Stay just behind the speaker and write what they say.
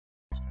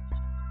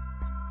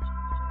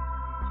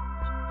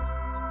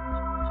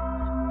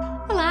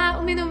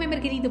o meu nome é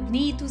Margarida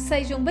Bonito,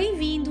 sejam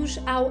bem-vindos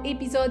ao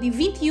episódio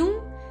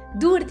 21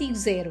 do Artigo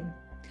Zero.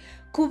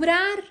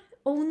 Cobrar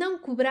ou não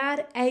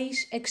cobrar,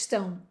 eis a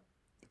questão.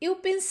 Eu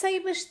pensei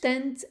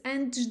bastante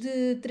antes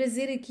de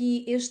trazer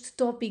aqui este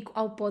tópico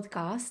ao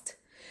podcast.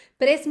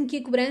 Parece-me que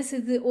a cobrança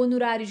de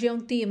honorários é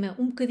um tema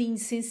um bocadinho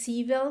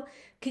sensível,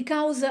 que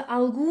causa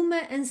alguma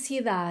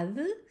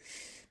ansiedade,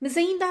 mas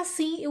ainda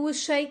assim eu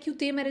achei que o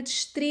tema era de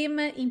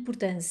extrema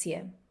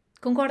importância.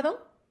 Concordam?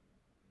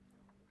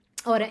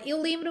 Ora,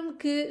 eu lembro-me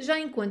que já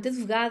enquanto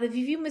advogada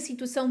vivi uma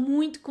situação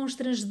muito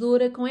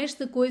constrangedora com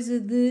esta coisa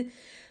de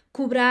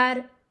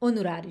cobrar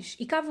honorários.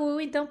 E cá vou eu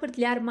então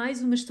partilhar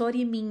mais uma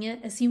história minha,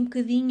 assim um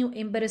bocadinho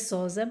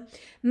embaraçosa,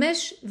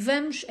 mas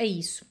vamos a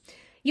isso.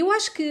 Eu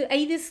acho que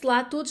aí desse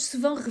lado todos se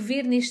vão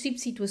rever neste tipo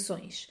de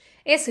situações.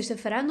 É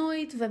sexta-feira à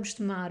noite, vamos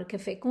tomar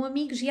café com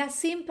amigos e há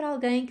sempre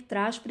alguém que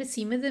traz para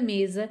cima da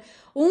mesa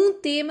um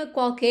tema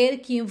qualquer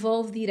que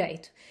envolve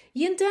direito.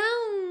 E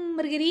então,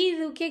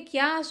 Margarida, o que é que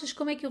achas?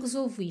 Como é que eu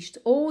resolvo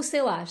isto? Ou,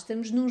 sei lá,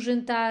 estamos num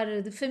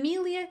jantar de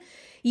família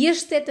e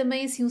este é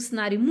também assim um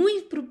cenário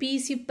muito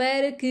propício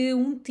para que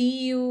um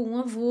tio, um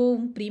avô,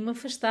 um primo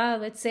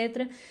afastado,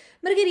 etc.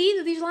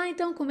 Margarida, diz lá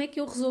então como é que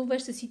eu resolvo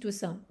esta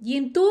situação. E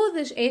em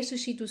todas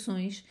estas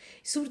situações,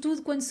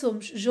 sobretudo quando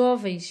somos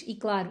jovens e,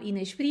 claro,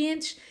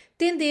 inexperientes,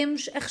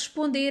 tendemos a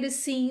responder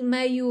assim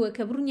meio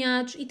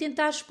acabrunhados e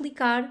tentar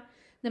explicar,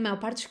 na maior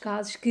parte dos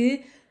casos,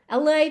 que a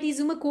lei diz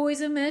uma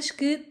coisa, mas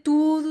que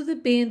tudo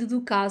depende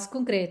do caso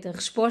concreto. A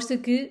resposta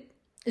que,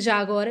 já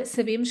agora,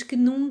 sabemos que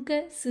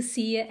nunca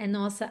sacia a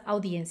nossa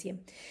audiência.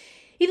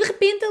 E de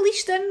repente ali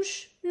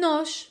estamos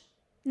nós,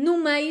 no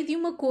meio de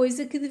uma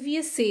coisa que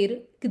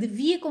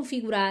devia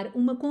configurar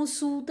uma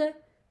consulta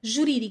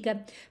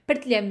jurídica.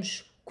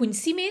 Partilhamos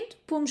conhecimento,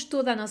 pomos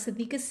toda a nossa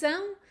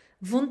dedicação,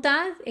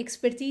 vontade,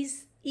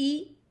 expertise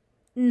e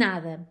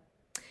nada.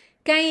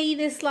 Quem aí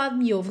desse lado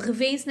me ouve,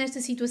 revê-se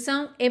nesta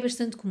situação, é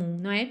bastante comum,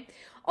 não é?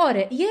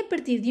 Ora, e é a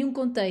partir de um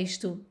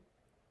contexto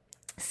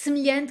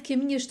semelhante que a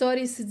minha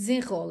história se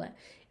desenrola.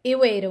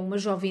 Eu era uma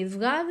jovem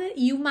advogada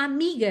e uma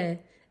amiga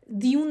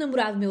de um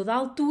namorado meu da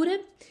altura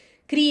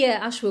queria,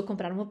 acho eu,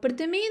 comprar um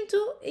apartamento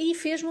e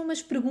fez-me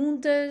umas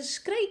perguntas,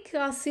 creio que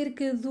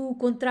acerca do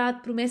contrato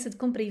de promessa de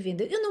compra e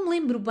venda. Eu não me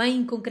lembro bem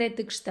em concreto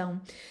da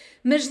questão,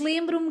 mas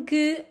lembro-me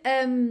que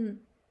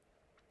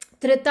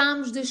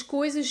tratámos das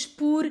coisas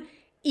por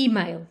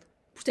e-mail.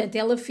 Portanto,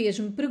 ela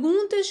fez-me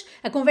perguntas,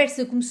 a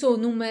conversa começou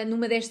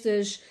numa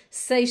destas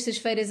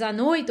sextas-feiras à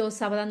noite ou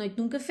sábado à noite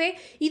num café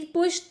e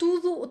depois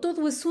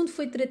todo o assunto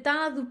foi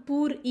tratado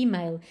por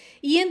e-mail.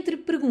 E entre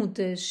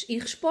perguntas e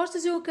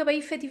respostas eu acabei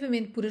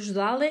efetivamente por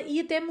ajudá-la e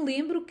até me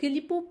lembro que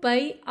lhe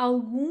poupei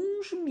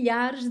alguns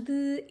milhares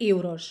de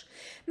euros.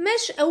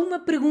 Mas a uma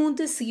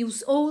pergunta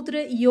seguiu-se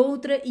outra e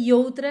outra e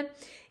outra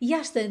e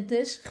às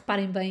tantas,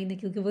 reparem bem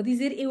naquilo que eu vou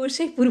dizer, eu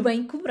achei por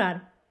bem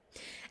cobrar.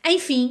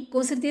 Enfim,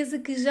 com certeza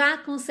que já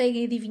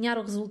conseguem adivinhar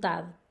o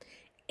resultado.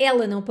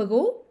 Ela não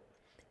pagou,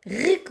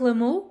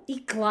 reclamou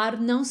e,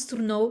 claro, não se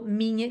tornou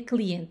minha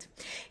cliente.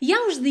 E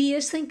há uns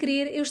dias, sem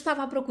querer, eu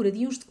estava à procura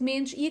de uns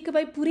documentos e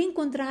acabei por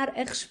encontrar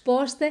a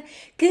resposta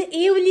que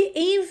eu lhe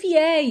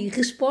enviei.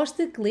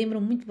 Resposta que lembram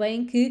muito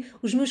bem que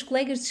os meus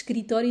colegas de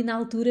escritório na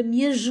altura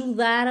me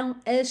ajudaram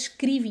a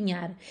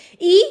escrevinhar.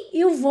 E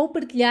eu vou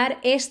partilhar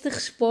esta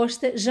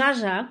resposta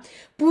já,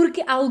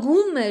 porque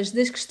algumas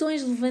das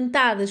questões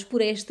levantadas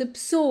por esta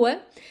pessoa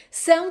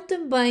são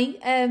também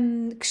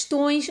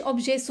questões,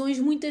 objeções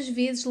muitas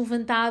vezes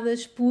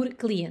levantadas por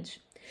clientes.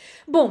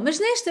 Bom, mas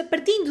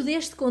partindo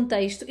deste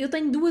contexto, eu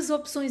tenho duas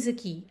opções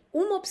aqui.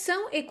 Uma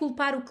opção é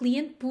culpar o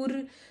cliente por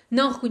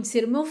não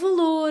reconhecer o meu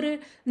valor,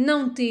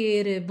 não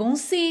ter bom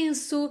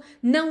senso,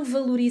 não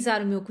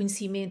valorizar o meu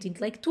conhecimento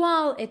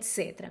intelectual,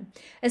 etc.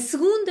 A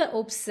segunda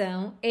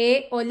opção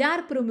é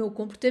olhar para o meu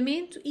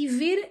comportamento e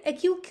ver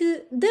aquilo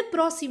que da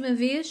próxima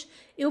vez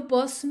eu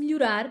posso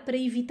melhorar para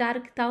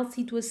evitar que tal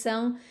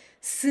situação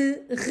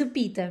se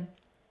repita.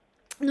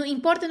 Não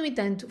importa, no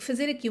entanto,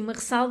 fazer aqui uma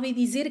ressalva e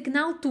dizer que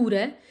na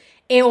altura,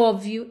 é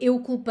óbvio, eu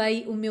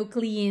culpei o meu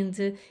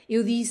cliente,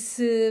 eu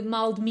disse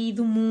mal de mim e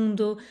do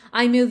mundo,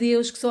 ai meu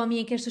Deus, que só a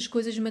mim é que estas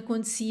coisas me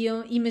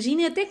aconteciam,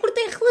 imaginem, até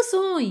cortei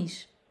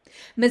relações.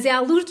 Mas é à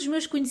luz dos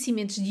meus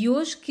conhecimentos de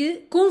hoje que,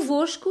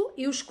 convosco,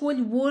 eu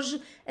escolho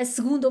hoje a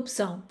segunda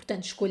opção.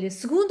 Portanto, escolho a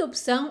segunda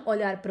opção,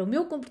 olhar para o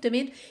meu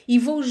comportamento e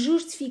vou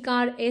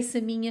justificar essa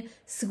minha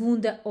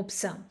segunda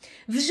opção.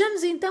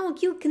 Vejamos então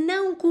aquilo que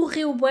não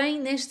correu bem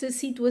nesta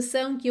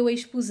situação que eu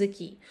expus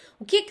aqui.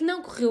 O que é que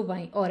não correu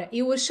bem? Ora,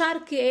 eu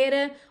achar que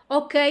era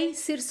ok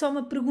ser só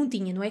uma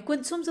perguntinha, não é?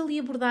 Quando somos ali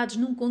abordados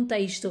num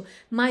contexto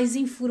mais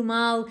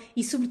informal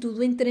e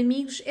sobretudo entre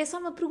amigos, é só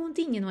uma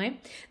perguntinha, não é?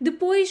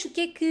 Depois, o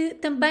que é que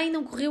também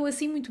não correu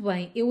assim muito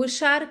bem? Eu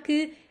achar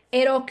que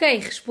era ok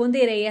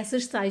responder a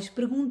essas tais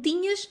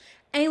perguntinhas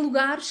em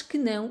lugares que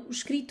não o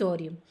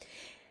escritório.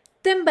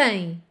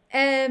 Também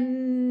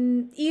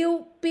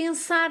eu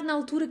pensar na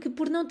altura que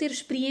por não ter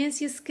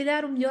experiência, se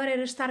calhar o melhor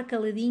era estar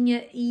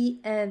caladinha e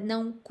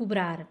não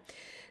cobrar.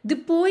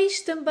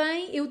 Depois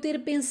também eu ter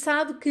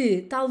pensado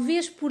que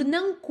talvez por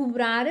não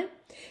cobrar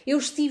eu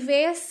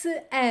estivesse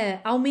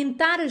a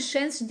aumentar as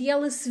chances de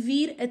ela se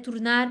vir a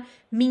tornar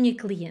minha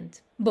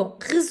cliente. Bom,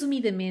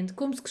 resumidamente,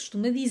 como se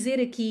costuma dizer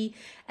aqui,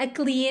 a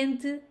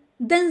cliente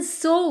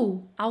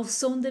dançou ao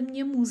som da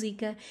minha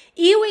música.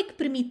 Eu é que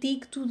permiti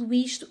que tudo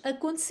isto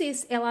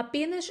acontecesse. Ela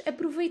apenas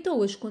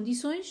aproveitou as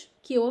condições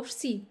que eu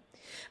ofereci.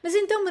 Mas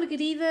então,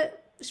 Margarida,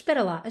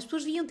 espera lá, as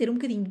pessoas deviam ter um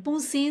bocadinho de bom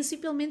senso e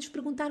pelo menos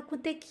perguntar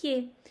quanto é que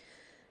é.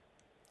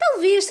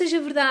 Talvez seja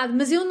verdade,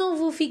 mas eu não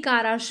vou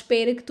ficar à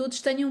espera que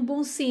todos tenham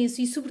bom senso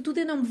e, sobretudo,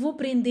 eu não me vou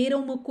prender a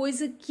uma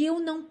coisa que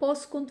eu não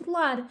posso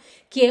controlar,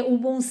 que é o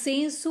bom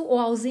senso ou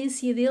a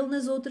ausência dele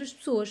nas outras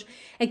pessoas.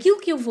 Aquilo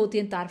que eu vou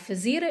tentar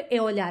fazer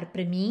é olhar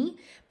para mim,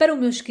 para o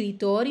meu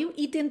escritório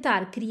e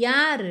tentar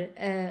criar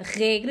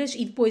regras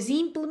e depois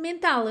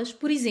implementá-las.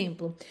 Por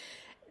exemplo,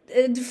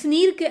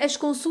 definir que as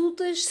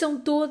consultas são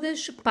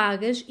todas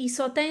pagas e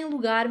só têm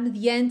lugar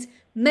mediante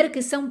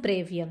marcação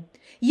prévia.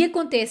 E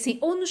acontecem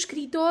ou no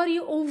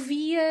escritório ou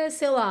via,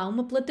 sei lá,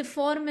 uma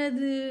plataforma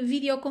de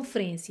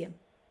videoconferência,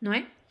 não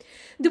é?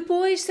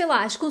 Depois, sei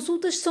lá, as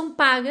consultas são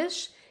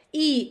pagas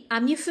e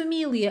à minha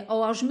família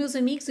ou aos meus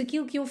amigos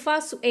aquilo que eu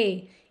faço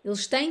é,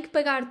 eles têm que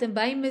pagar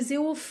também, mas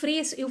eu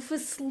ofereço, eu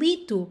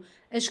facilito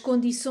as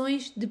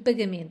condições de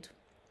pagamento.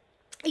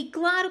 E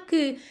claro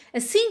que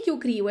assim que eu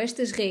crio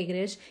estas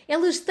regras,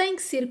 elas têm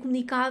que ser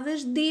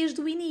comunicadas desde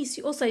o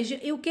início. Ou seja,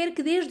 eu quero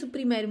que desde o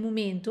primeiro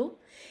momento,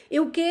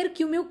 eu quero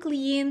que o meu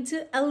cliente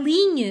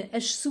alinhe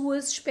as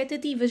suas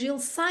expectativas. Ele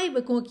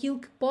saiba com aquilo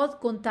que pode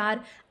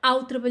contar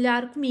ao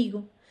trabalhar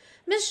comigo.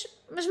 Mas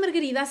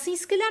Margarida, assim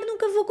se calhar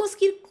nunca vou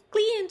conseguir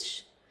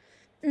clientes.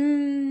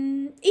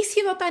 E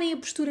se adotarem a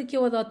postura que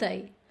eu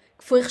adotei?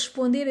 Que foi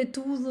responder a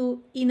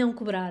tudo e não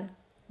cobrar.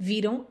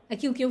 Viram?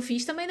 Aquilo que eu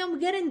fiz também não me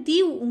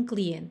garantiu um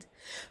cliente.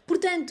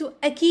 Portanto,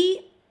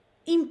 aqui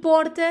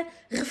importa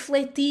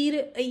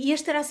refletir, e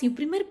este era assim o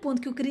primeiro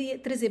ponto que eu queria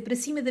trazer para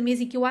cima da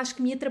mesa e que eu acho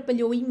que me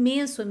atrapalhou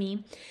imenso a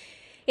mim,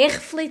 é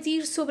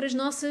refletir sobre as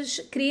nossas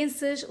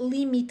crenças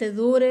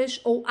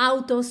limitadoras ou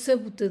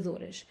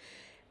autossabotadoras.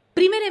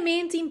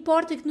 Primeiramente,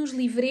 importa que nos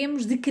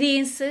livremos de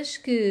crenças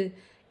que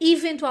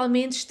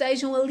eventualmente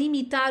estejam a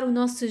limitar o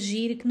nosso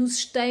agir, que nos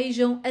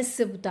estejam a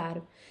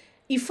sabotar.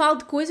 E falo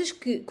de coisas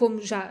que, como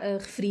já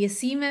referi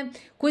acima,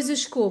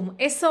 coisas como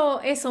é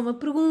só uma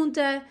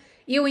pergunta,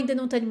 eu ainda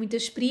não tenho muita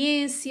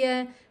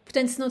experiência,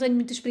 portanto, se não tenho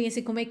muita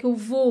experiência, como é que eu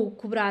vou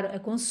cobrar a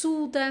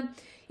consulta?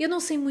 Eu não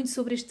sei muito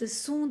sobre este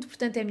assunto,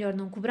 portanto é melhor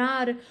não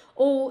cobrar.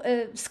 Ou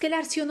se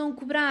calhar se eu não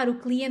cobrar, o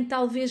cliente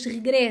talvez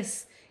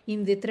regresse e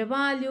me dê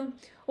trabalho.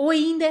 Ou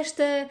ainda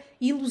esta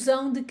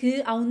ilusão de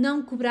que ao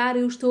não cobrar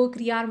eu estou a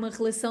criar uma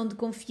relação de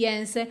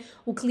confiança,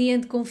 o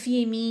cliente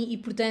confia em mim e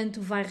portanto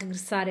vai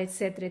regressar,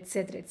 etc,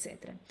 etc,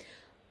 etc.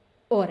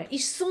 Ora,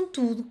 isto são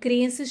tudo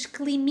crenças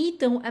que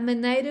limitam a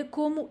maneira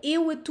como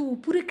eu atuo.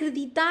 Por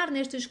acreditar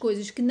nestas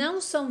coisas que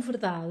não são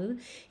verdade,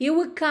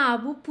 eu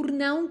acabo por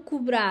não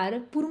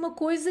cobrar por uma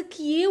coisa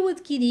que eu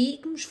adquiri,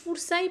 que me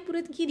esforcei por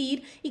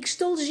adquirir e que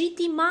estou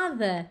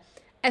legitimada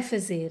a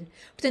fazer.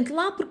 Portanto,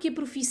 lá porque a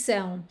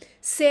profissão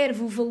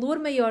serve o valor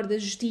maior da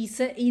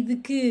justiça e de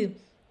que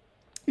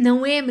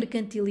não é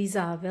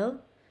mercantilizável,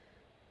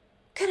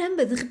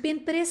 caramba, de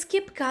repente parece que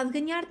é pecado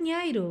ganhar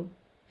dinheiro.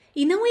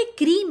 E não é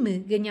crime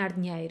ganhar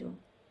dinheiro.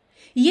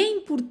 E é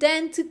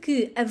importante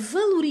que a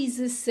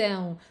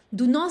valorização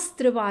do nosso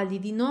trabalho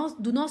e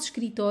do nosso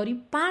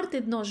escritório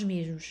parta de nós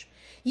mesmos.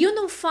 E eu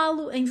não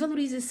falo em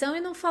valorização,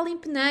 eu não falo em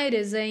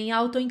peneiras, em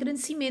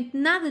autoengrandecimento,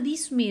 nada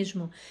disso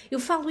mesmo. Eu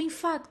falo em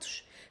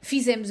factos.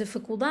 Fizemos a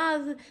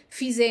faculdade,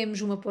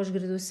 fizemos uma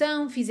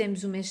pós-graduação,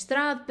 fizemos o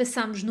mestrado,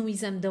 passámos num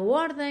exame da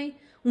ordem,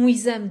 um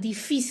exame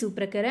difícil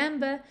para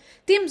caramba,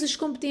 temos as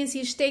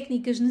competências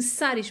técnicas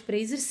necessárias para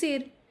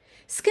exercer.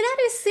 Se calhar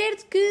é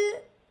certo que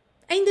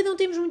ainda não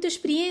temos muita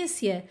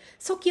experiência,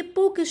 só que a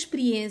pouca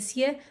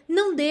experiência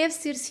não deve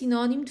ser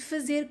sinónimo de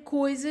fazer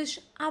coisas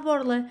à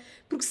borla,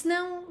 porque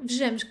senão,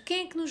 vejamos,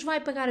 quem é que nos vai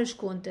pagar as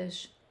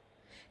contas?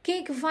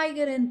 Quem é que vai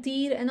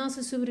garantir a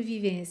nossa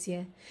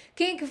sobrevivência?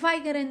 Quem é que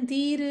vai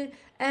garantir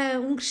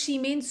um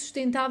crescimento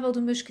sustentável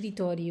do meu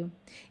escritório?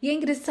 E é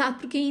engraçado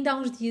porque ainda há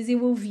uns dias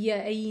eu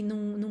ouvia aí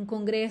num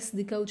congresso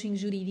de coaching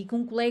jurídico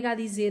um colega a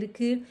dizer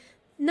que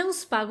não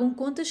se pagam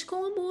contas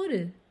com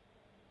amor.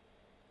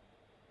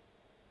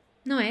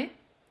 Não é?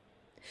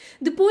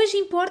 Depois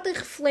importa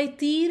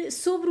refletir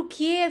sobre o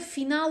que é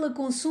afinal a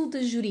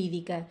consulta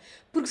jurídica,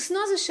 porque se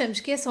nós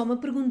achamos que é só uma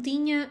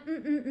perguntinha,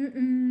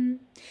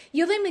 E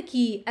eu dei-me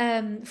aqui,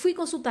 fui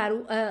consultar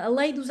a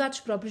lei dos atos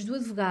próprios do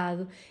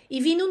advogado e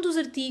vi num dos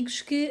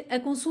artigos que a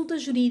consulta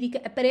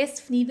jurídica aparece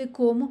definida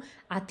como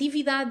a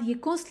atividade de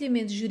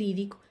aconselhamento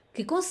jurídico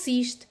que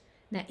consiste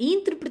na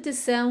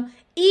interpretação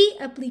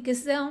e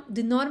aplicação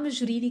de normas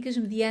jurídicas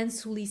mediante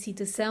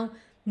solicitação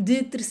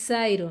de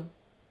terceiro.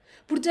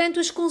 Portanto,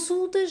 as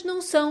consultas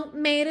não são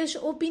meras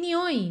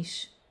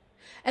opiniões.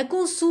 A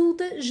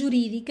consulta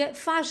jurídica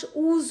faz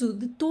uso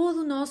de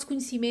todo o nosso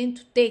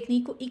conhecimento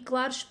técnico e,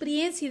 claro,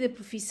 experiência da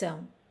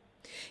profissão.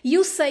 E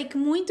eu sei que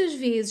muitas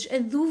vezes a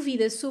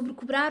dúvida sobre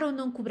cobrar ou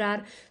não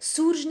cobrar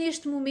surge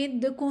neste momento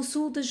da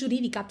consulta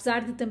jurídica,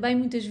 apesar de também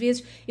muitas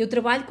vezes eu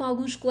trabalho com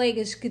alguns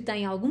colegas que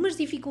têm algumas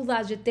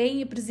dificuldades até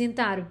em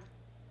apresentar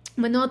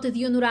uma nota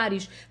de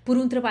honorários por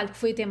um trabalho que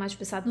foi até mais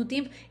passado no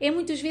tempo, é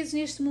muitas vezes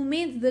neste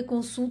momento da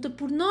consulta,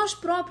 por nós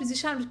próprios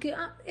acharmos que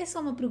é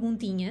só uma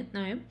perguntinha,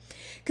 não é?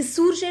 Que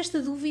surge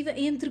esta dúvida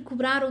entre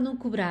cobrar ou não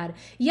cobrar.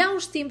 E há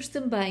uns tempos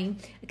também,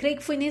 creio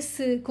que foi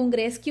nesse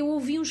congresso, que eu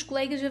ouvi uns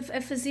colegas a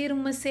fazer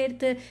uma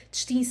certa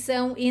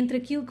distinção entre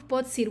aquilo que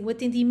pode ser o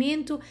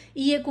atendimento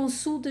e a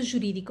consulta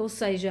jurídica, ou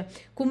seja,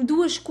 como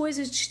duas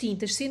coisas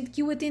distintas, sendo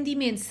que o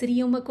atendimento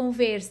seria uma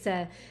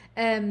conversa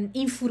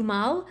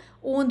informal,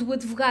 onde o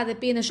advogado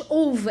apenas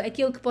ouve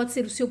aquele que pode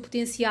ser o seu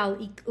potencial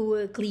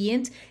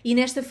cliente, e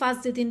nesta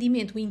fase de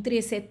atendimento o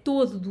interesse é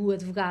todo do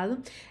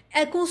advogado.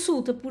 A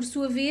consulta, por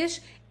sua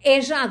vez, é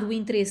já do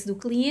interesse do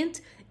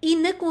cliente, e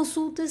na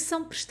consulta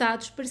são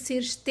prestados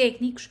pareceres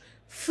técnicos,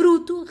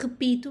 fruto,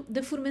 repito,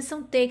 da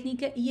formação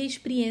técnica e a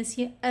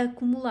experiência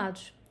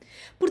acumulados.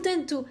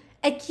 Portanto,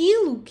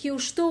 aquilo que eu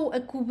estou a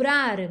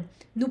cobrar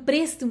no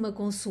preço de uma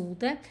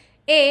consulta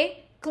é,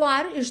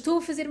 claro, eu estou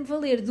a fazer-me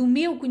valer do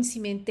meu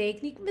conhecimento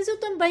técnico, mas eu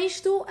também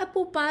estou a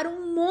poupar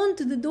um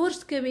monte de dores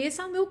de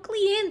cabeça ao meu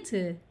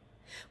cliente.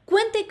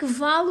 Quanto é que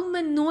vale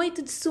uma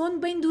noite de sono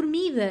bem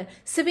dormida,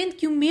 sabendo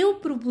que o meu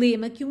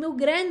problema, que o meu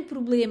grande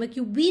problema,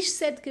 que o bicho de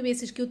sete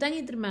cabeças que eu tenho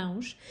entre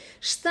mãos,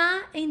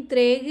 está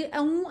entregue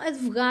a um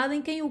advogado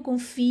em quem eu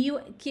confio,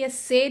 que é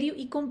sério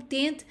e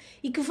competente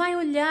e que vai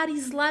olhar e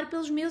zelar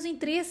pelos meus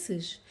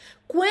interesses?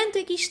 Quanto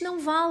é que isto não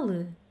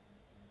vale?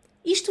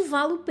 Isto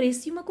vale o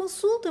preço de uma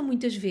consulta,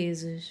 muitas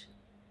vezes.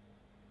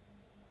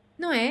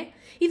 Não é?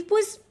 E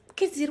depois,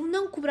 quer dizer, o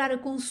não cobrar a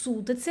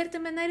consulta, de certa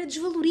maneira,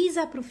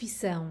 desvaloriza a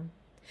profissão.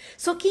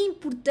 Só que é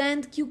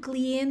importante que o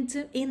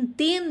cliente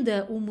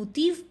entenda o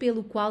motivo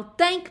pelo qual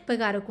tem que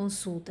pagar a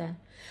consulta.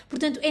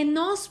 Portanto, é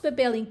nosso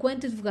papel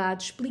enquanto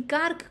advogados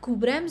explicar que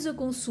cobramos a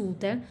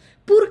consulta,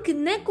 porque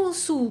na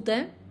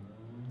consulta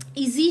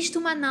existe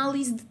uma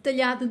análise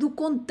detalhada do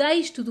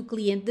contexto do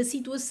cliente, da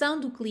situação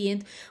do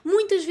cliente,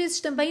 muitas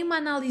vezes também uma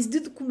análise de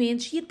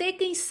documentos e até,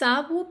 quem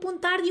sabe, o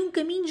apontar de um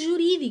caminho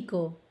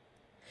jurídico.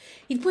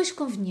 E depois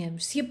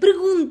convenhamos, se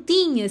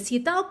a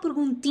tal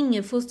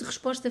perguntinha fosse de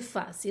resposta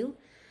fácil,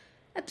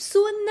 a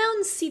pessoa não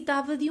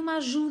necessitava de uma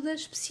ajuda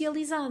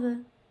especializada,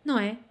 não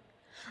é?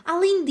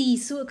 Além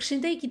disso,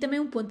 acrescentei aqui também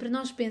um ponto para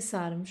nós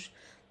pensarmos.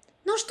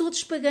 Nós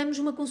todos pagamos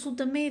uma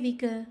consulta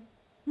médica,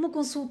 uma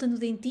consulta no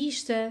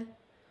dentista,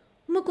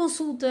 uma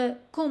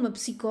consulta com uma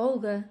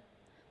psicóloga.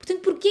 Portanto,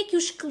 porquê é que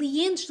os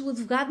clientes do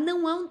advogado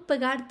não hão de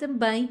pagar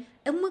também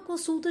a uma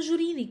consulta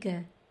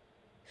jurídica?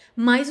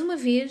 Mais uma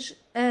vez,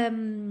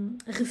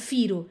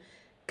 refiro,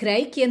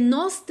 creio que é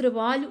nosso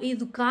trabalho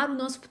educar o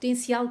nosso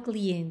potencial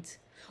cliente.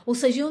 Ou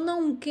seja, eu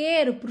não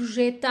quero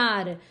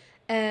projetar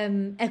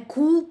a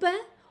culpa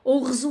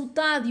ou o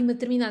resultado de uma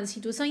determinada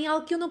situação em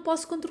algo que eu não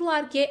posso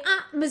controlar, que é,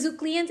 mas o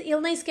cliente,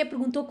 ele nem sequer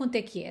perguntou quanto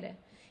é que era.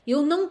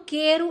 Eu não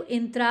quero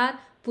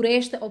entrar por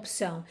esta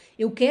opção.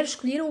 Eu quero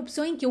escolher a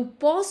opção em que eu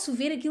posso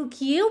ver aquilo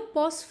que eu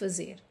posso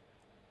fazer.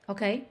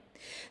 Ok?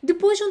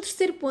 Depois, um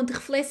terceiro ponto de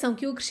reflexão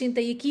que eu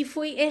acrescentei aqui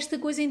foi esta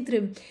coisa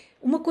entre...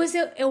 Uma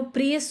coisa é o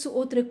preço,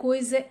 outra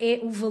coisa é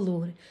o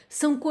valor.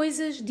 São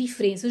coisas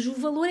diferentes. O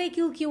valor é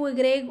aquilo que eu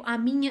agrego à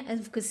minha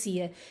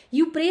advocacia.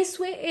 E o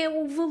preço é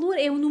o valor,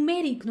 é o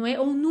numérico, não é? É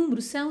o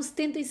número, são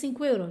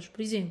 75 euros, por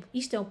exemplo.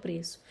 Isto é o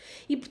preço.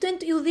 E,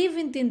 portanto, eu devo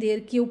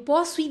entender que eu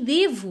posso e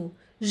devo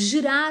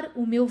gerar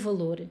o meu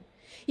valor.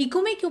 E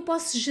como é que eu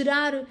posso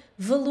gerar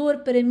valor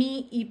para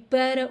mim e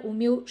para o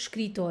meu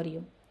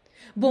escritório?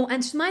 Bom,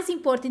 antes de mais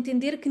importa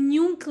entender que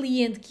nenhum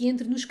cliente que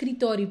entre no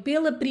escritório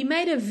pela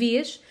primeira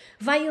vez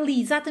vai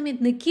ali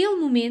exatamente naquele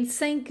momento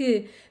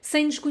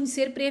sem nos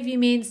conhecer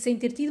previamente, sem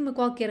ter tido uma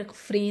qualquer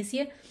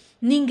referência,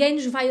 ninguém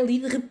nos vai ali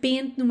de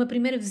repente numa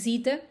primeira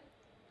visita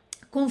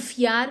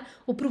confiar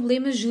o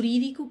problema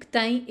jurídico que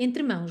tem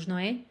entre mãos, não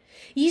é?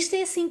 E isto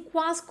é assim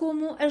quase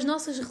como as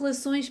nossas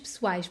relações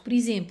pessoais. Por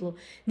exemplo,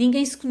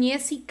 ninguém se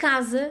conhece e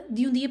casa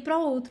de um dia para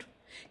o outro.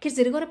 Quer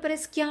dizer, agora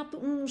parece que há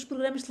uns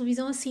programas de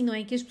televisão assim, não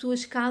é? Que as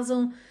pessoas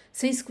casam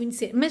sem se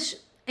conhecer.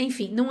 Mas,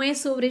 enfim, não é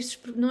sobre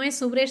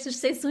estas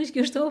exceções que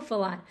eu estou a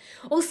falar.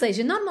 Ou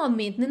seja,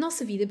 normalmente na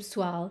nossa vida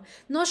pessoal,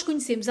 nós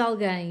conhecemos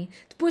alguém,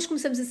 depois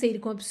começamos a sair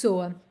com a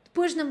pessoa,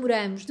 depois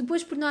namoramos,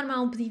 depois por norma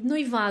há um pedido de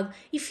noivado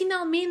e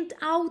finalmente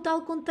há o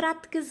tal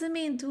contrato de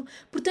casamento.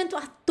 Portanto,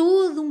 há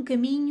todo um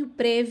caminho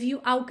prévio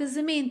ao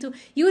casamento.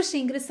 E eu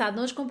achei engraçado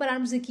nós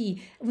compararmos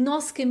aqui o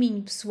nosso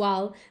caminho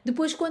pessoal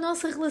depois com a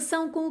nossa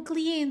relação com o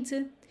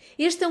cliente.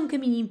 Este é um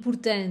caminho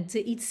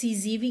importante e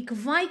decisivo e que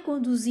vai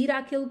conduzir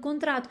àquele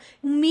contrato.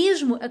 O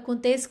mesmo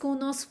acontece com o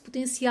nosso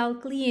potencial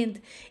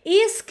cliente.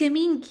 Esse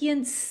caminho que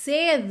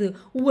antecede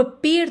o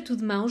aperto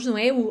de mãos, não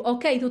é?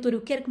 Ok, doutor,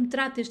 eu quero que me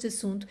trate deste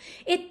assunto.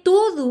 É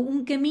todo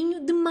um caminho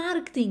de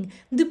marketing,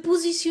 de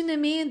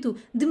posicionamento,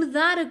 de me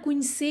dar a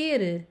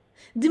conhecer.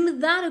 De me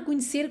dar a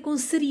conhecer com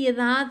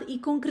seriedade e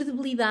com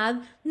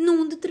credibilidade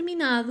num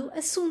determinado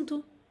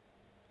assunto.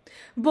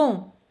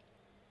 Bom,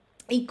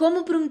 E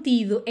como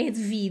prometido é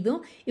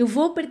devido, eu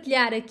vou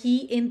partilhar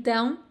aqui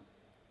então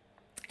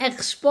a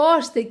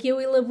resposta que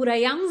eu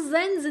elaborei há uns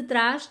anos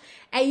atrás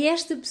a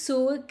esta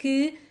pessoa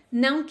que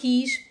não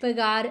quis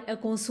pagar a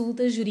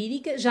consulta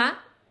jurídica, já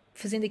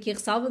fazendo aqui a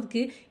ressalva de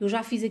que eu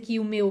já fiz aqui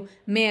o meu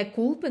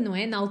mea-culpa, não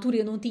é? Na altura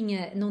eu não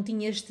tinha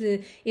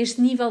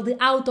este nível de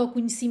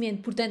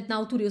autoconhecimento, portanto na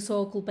altura eu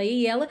só a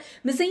culpei a ela,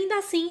 mas ainda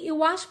assim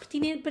eu acho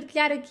pertinente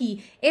partilhar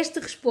aqui esta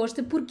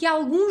resposta porque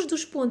alguns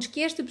dos pontos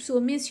que esta pessoa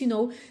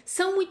mencionou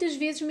são muitas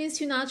vezes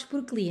mencionados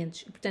por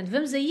clientes. Portanto,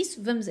 vamos a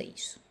isso? Vamos a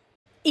isso.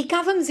 E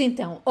cá vamos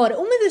então. Ora,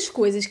 uma das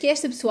coisas que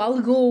esta pessoa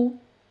alegou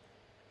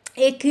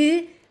é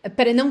que,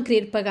 para não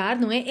querer pagar,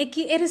 não é? É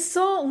que era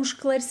só um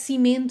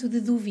esclarecimento de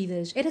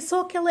dúvidas. Era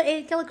só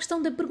aquela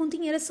questão da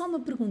perguntinha, era só uma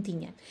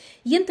perguntinha.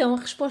 E então a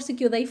resposta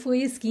que eu dei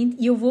foi a seguinte,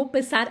 e eu vou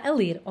passar a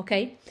ler,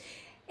 ok?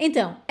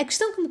 Então, a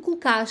questão que me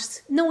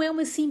colocaste não é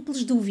uma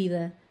simples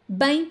dúvida.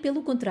 Bem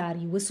pelo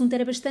contrário, o assunto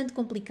era bastante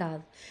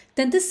complicado.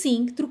 Tanto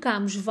assim que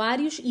trocámos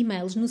vários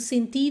e-mails no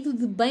sentido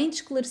de bem te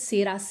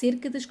esclarecer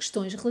acerca das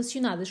questões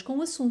relacionadas com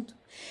o assunto.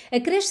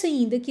 Acresce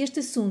ainda que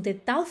este assunto é de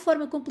tal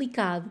forma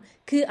complicado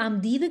que, à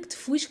medida que te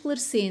fui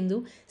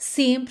esclarecendo,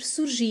 sempre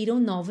surgiram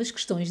novas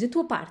questões da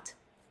tua parte.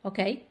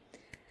 Ok?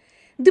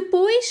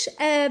 Depois,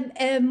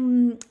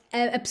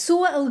 a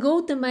pessoa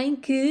alegou também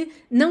que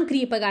não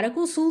queria pagar a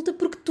consulta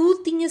porque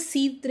tudo tinha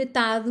sido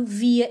tratado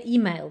via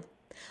e-mail.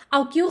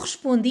 Ao que eu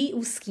respondi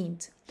o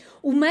seguinte: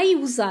 o meio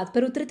usado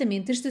para o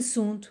tratamento deste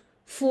assunto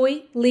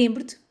foi,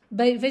 lembro-te,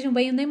 vejam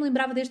bem, eu nem me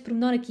lembrava deste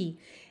pormenor aqui,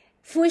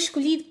 foi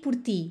escolhido por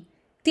ti,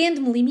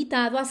 tendo-me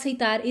limitado a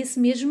aceitar esse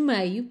mesmo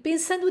meio,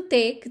 pensando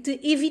até que te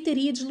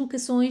evitaria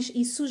deslocações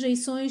e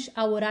sujeições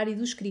ao horário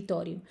do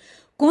escritório.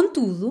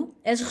 Contudo,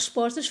 as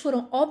respostas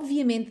foram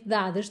obviamente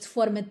dadas de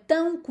forma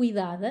tão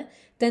cuidada,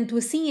 tanto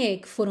assim é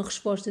que foram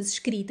respostas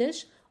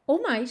escritas,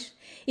 ou mais.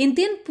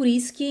 Entendo por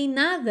isso que em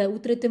nada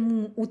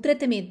o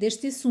tratamento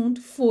deste assunto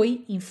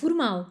foi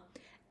informal.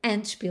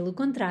 Antes, pelo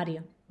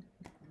contrário.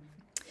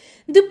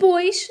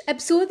 Depois, a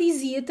pessoa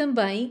dizia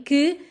também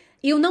que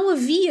eu não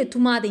havia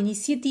tomado a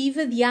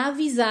iniciativa de a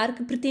avisar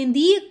que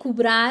pretendia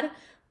cobrar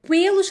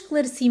pelo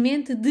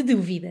esclarecimento de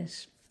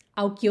dúvidas.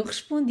 Ao que eu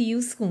respondi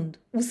o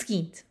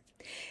seguinte: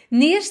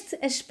 neste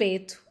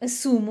aspecto,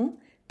 assumo,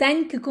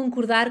 tenho que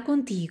concordar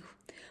contigo.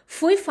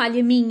 Foi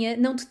falha minha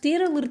não te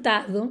ter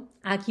alertado,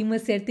 há aqui uma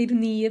certa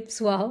ironia,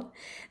 pessoal,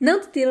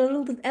 não te ter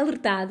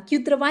alertado que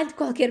o trabalho de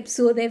qualquer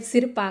pessoa deve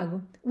ser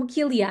pago, o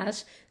que,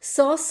 aliás,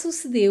 só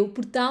sucedeu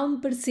por tal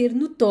me parecer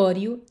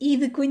notório e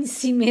de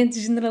conhecimento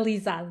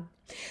generalizado.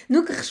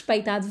 No que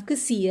respeita à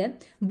advocacia,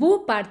 boa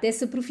parte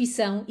dessa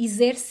profissão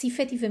exerce-se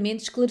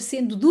efetivamente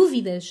esclarecendo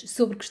dúvidas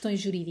sobre questões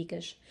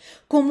jurídicas.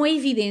 Como é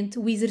evidente,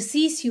 o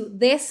exercício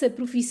dessa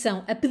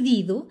profissão a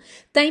pedido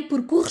tem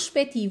por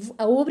correspectivo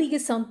a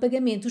obrigação de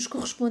pagamento dos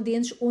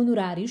correspondentes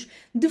honorários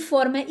de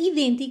forma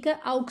idêntica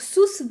ao que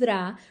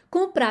sucederá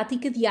com a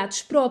prática de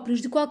atos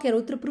próprios de qualquer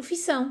outra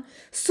profissão,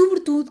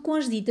 sobretudo com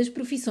as ditas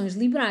profissões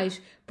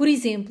liberais, por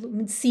exemplo,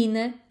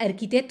 medicina,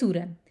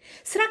 arquitetura.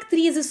 Será que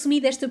terias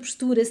assumido esta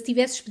postura se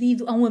tivesses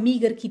pedido a um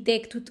amigo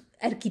arquiteto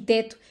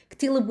que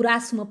te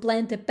elaborasse uma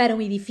planta para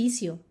um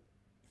edifício?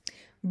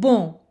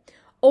 Bom,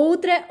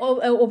 outra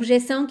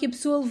objeção que a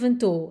pessoa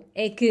levantou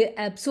é que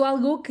a pessoa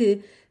alegou que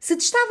se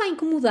te estava a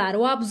incomodar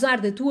ou a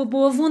abusar da tua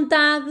boa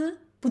vontade,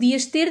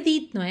 podias ter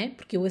dito, não é?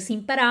 Porque eu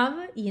assim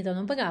parava e então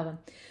não pagava.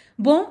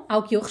 Bom,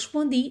 ao que eu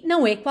respondi,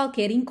 não é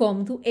qualquer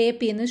incómodo, é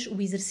apenas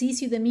o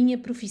exercício da minha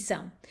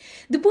profissão.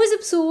 Depois a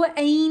pessoa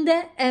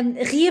ainda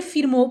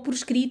reafirmou por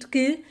escrito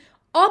que,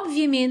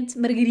 obviamente,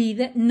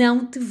 Margarida,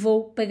 não te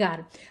vou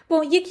pagar.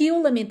 Bom, e aqui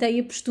eu lamentei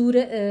a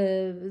postura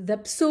da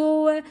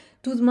pessoa,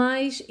 tudo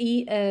mais,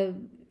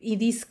 e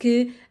disse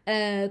que,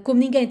 como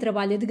ninguém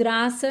trabalha de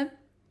graça,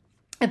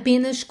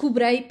 apenas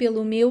cobrei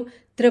pelo meu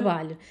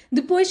trabalho.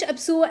 Depois a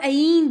pessoa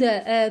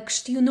ainda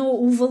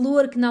questionou o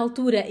valor que na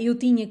altura eu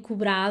tinha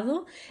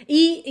cobrado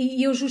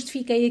e eu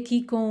justifiquei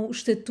aqui com o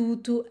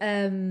estatuto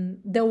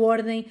da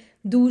Ordem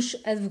dos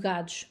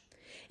Advogados.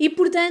 E,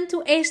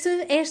 portanto,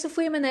 esta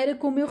foi a maneira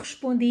como eu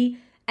respondi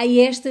a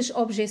estas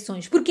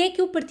objeções. Porquê é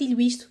que eu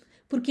partilho isto?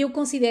 Porque eu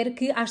considero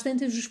que às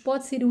tantas vos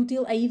pode ser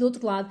útil aí do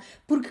outro lado,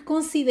 porque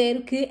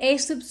considero que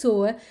esta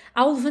pessoa,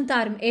 ao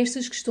levantar-me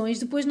estas questões,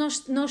 depois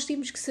nós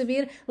temos que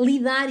saber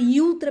lidar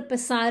e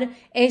ultrapassar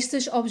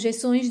estas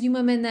objeções de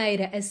uma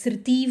maneira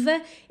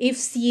assertiva,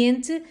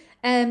 eficiente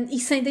e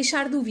sem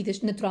deixar dúvidas,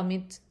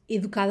 naturalmente,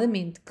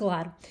 educadamente,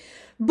 claro.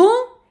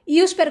 Bom, e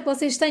eu espero que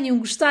vocês tenham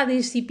gostado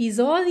deste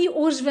episódio.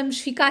 Hoje vamos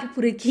ficar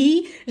por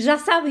aqui. Já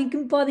sabem que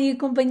me podem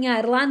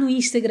acompanhar lá no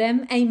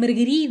Instagram em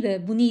Margarida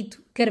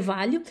Bonito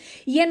Carvalho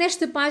e é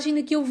nesta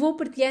página que eu vou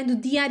partilhando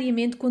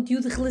diariamente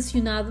conteúdo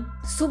relacionado,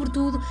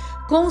 sobretudo,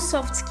 com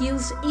soft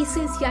skills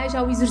essenciais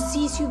ao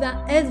exercício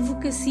da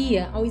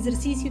advocacia, ao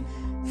exercício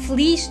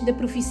feliz da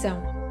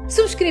profissão.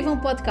 Subscrevam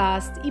o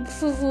podcast e, por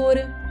favor,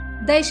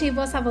 deixem a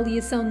vossa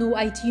avaliação no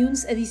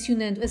iTunes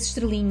adicionando as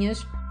estrelinhas.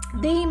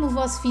 Deem-me o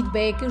vosso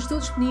feedback, eu estou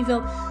disponível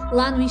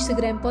lá no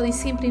Instagram, podem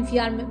sempre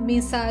enviar-me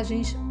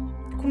mensagens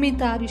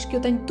comentários, que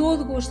eu tenho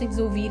todo o gosto em vos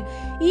ouvir.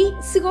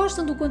 E se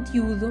gostam do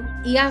conteúdo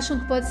e acham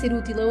que pode ser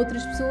útil a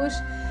outras pessoas,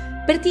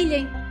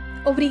 partilhem.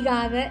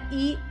 Obrigada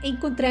e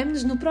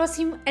encontramos-nos no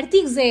próximo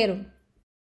Artigo Zero.